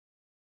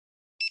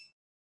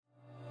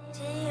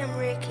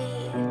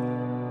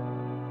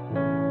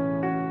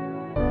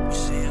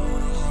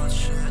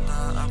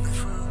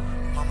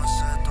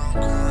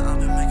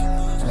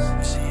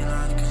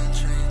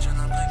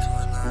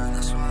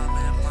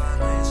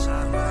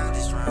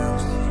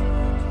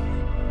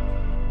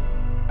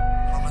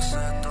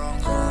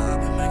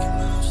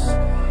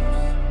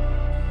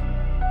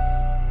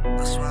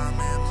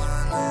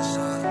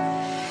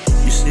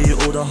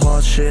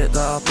shit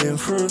that I've been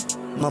through.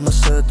 Mama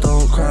said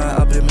don't cry,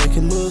 I've been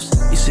making moves.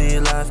 You see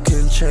life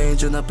can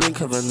change in a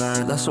blink of an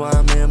eye. That's why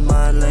I'm in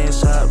my lane,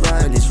 sat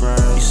writing these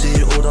rhymes. You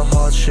see all the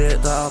hard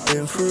shit that I've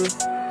been through.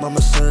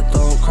 Mama said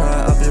don't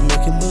cry, I've been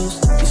making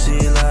moves. You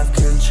see life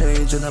can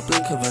change in a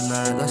blink of an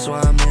eye. That's why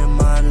I'm in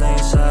my lane,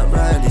 sat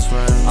writing these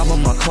rhymes. I'm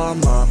on my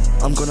karma,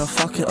 I'm gonna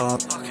fuck it up.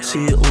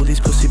 See all these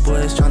pussy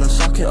boys tryna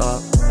suck it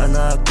up. And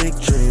I have big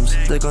dreams,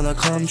 they're gonna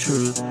come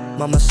true.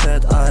 Mama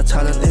said I had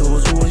talent, it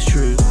was always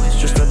true. It's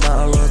just a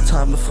matter of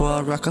time before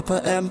I rack up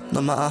a M.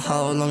 No matter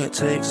how long it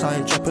takes, I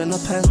ain't dropping a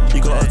pen.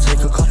 You gotta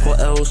take a couple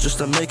L's just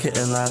to make it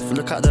in life.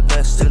 Look at the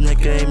best in the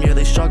game, yeah,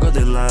 they struggled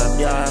in life.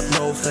 Yeah, I have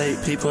no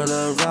fake people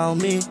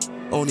around me.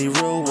 Only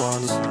real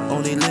ones,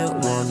 only lit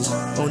ones.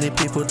 Only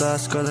people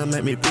that's gonna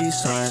make me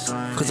B-side.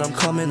 Cause I'm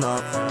coming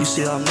up, you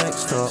see I'm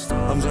next up.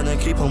 I'm gonna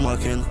keep on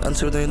working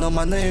until they know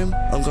my name.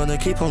 I'm gonna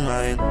keep on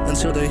writing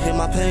until they hear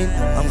my pain.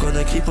 I'm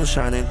gonna keep on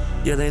shining,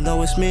 yeah they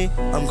know it's me.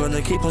 I'm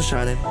gonna keep on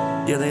shining,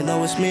 yeah they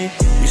know it's me.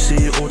 You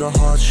see all the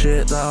hard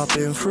shit that I've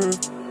been through.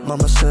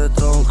 Mama said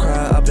don't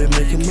cry, I've been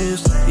making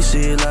moves. You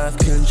see life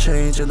can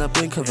change in a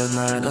blink of an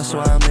eye. That's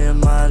why I'm in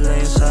my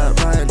lane, sat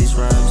writing these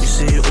rhymes. You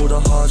see all the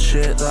hard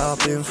shit that I've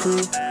been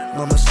through.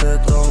 Mama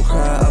said don't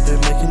cry, I've been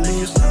making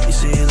moves. You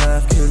see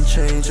life can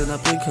change in a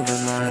blink of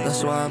an eye.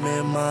 That's why I'm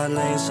in my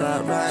lane,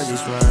 sat writing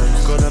these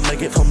rhymes. Gonna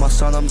make it for my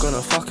son, I'm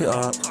gonna fuck it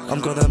up. I'm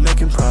gonna make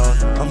him proud,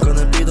 I'm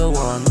gonna be the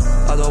one.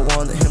 I don't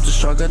want him to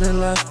struggle in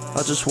life,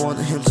 I just want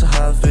him to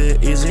have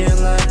it easy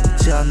in life.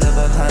 See I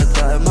never had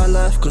that in my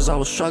life cause I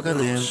was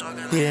struggling.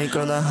 He ain't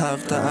gonna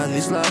have that in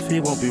his life, he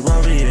won't be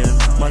worrying.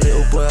 My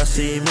little boy I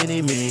see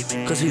mini me,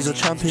 cause he's a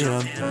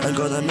champion and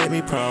gonna make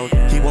me proud.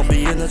 He won't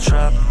be in the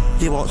trap,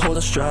 he won't hold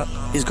a strap.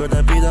 He's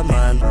gonna be the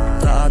man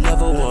that I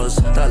never was,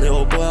 that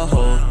little boy I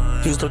hold.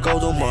 He's the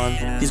golden one,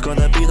 he's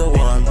gonna be the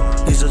one,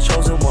 he's the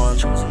chosen one.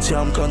 See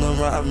I'm gonna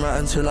write and write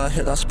until I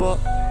hit that spot.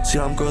 See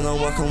I'm gonna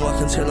work and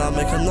work until I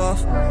make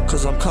enough.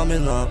 Cause I'm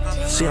coming up,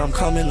 see I'm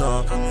coming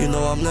up. You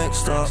know I'm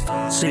next up,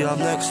 see I'm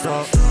next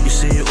up. You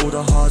see all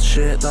the hard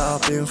shit that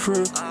I've been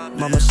through.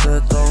 Mama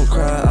said don't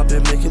cry, I've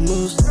been making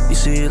moves. You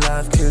see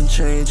life can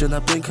change in a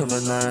blink of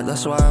an eye.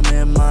 That's why I'm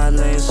in my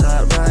lane,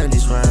 sat writing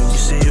these rhymes.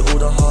 You see all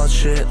the hard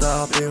shit that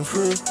I've been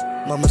through.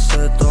 Mama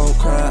said don't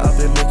cry, I've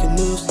been making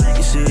moves.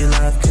 You see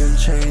life can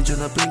change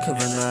in a blink of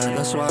an eye.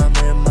 That's why I'm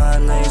in my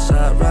lane,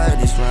 sat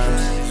writing these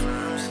rhymes.